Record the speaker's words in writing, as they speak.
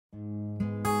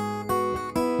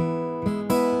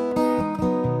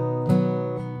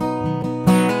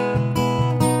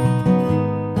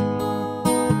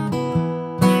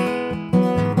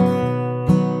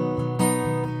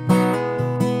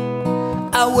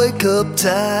wake up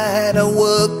tired, I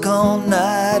work all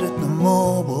night at the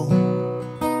Mobil,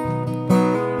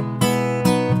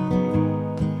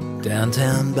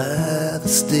 downtown by the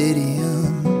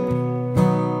stadium.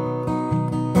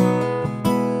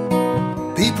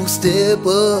 People step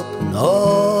up and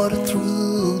order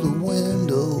through the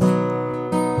window.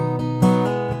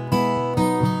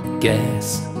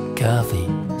 Gas, coffee,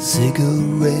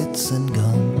 cigarettes and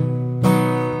gum.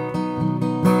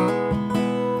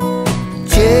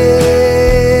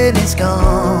 Jenny's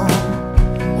gone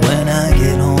when I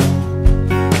get home.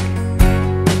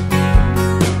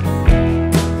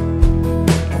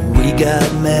 We got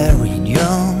married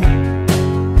young.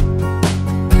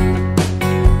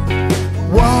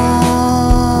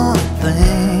 One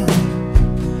thing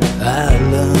I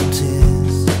learned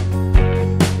is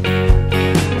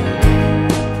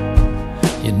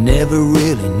you never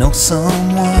really know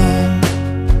someone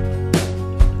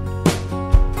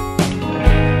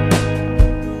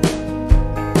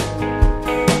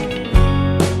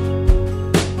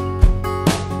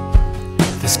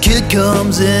This kid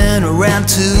comes in around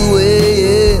 2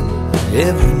 a.m.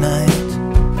 every night,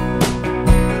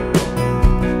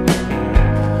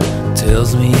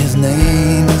 tells me his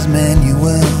name is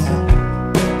Manuel.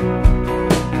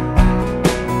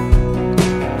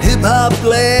 Hip-hop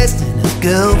blasting, his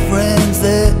girlfriend's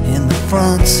there in the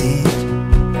front seat,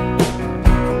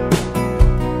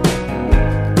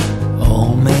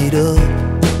 all made up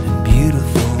and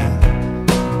beautiful.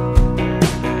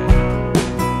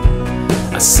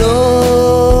 I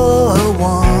saw her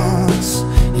once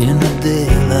in the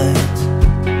daylight,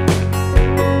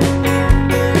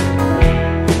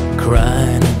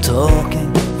 crying and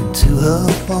talking into her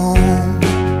phone.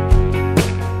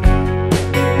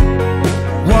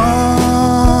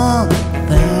 One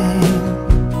thing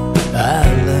I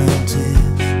learned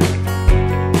is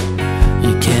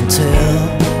you can't tell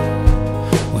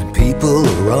when people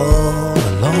are all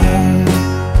alone.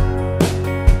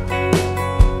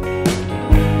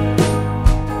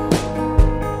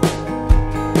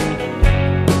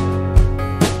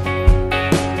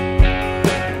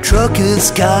 Truckers,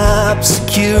 cops,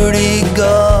 security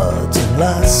guards, and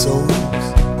lost souls.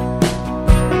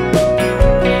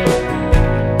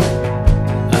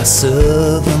 I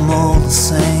serve them all the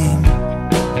same.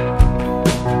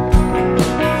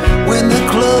 When the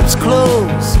clubs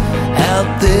close, out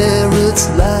there it's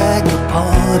like a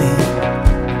party.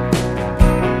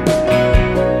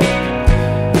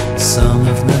 Some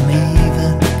of them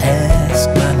even ask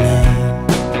my name.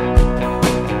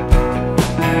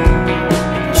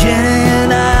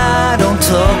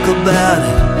 Talk about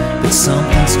it, but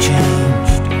something's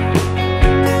changed,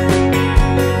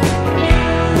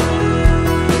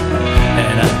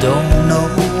 and I don't know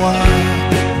why.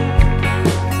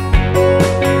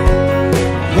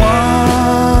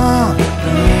 One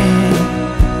thing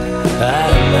I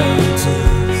learned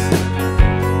is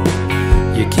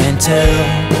you can't tell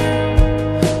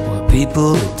what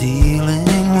people are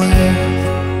dealing with.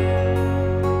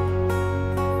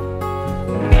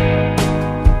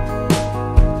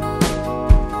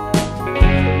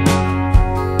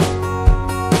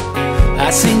 I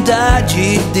seen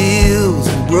dodgy deals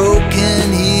and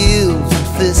broken heels and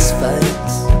fist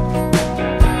fights,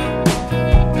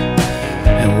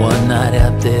 and one night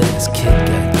out there this kid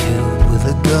got killed with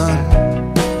a gun.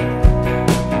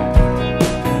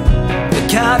 The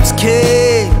cops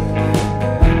came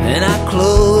and I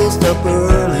closed up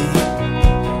early,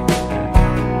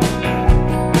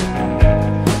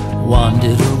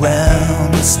 wandered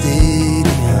around the stadium.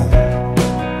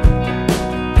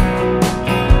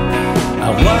 I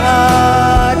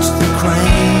watched the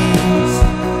cranes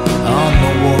on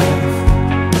the wharf.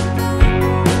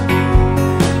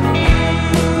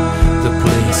 The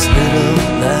place lit up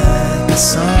like a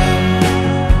sun.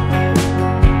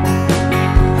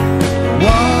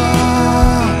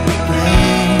 One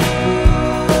thing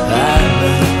I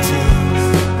learned is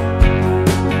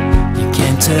you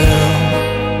can't tell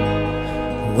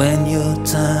when your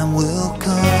time will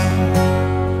come.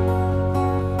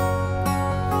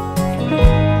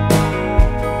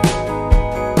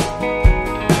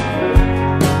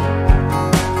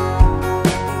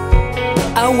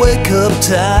 I wake up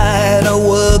tired, I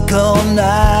work all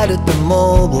night at the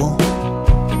Mobil,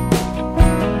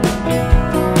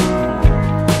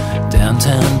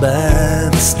 downtown by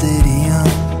the stadium.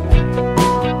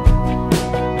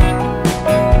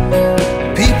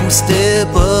 People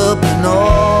step up and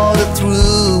order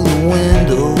through the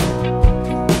window.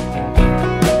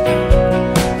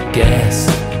 Gas,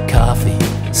 coffee,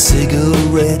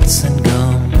 cigarettes and gum.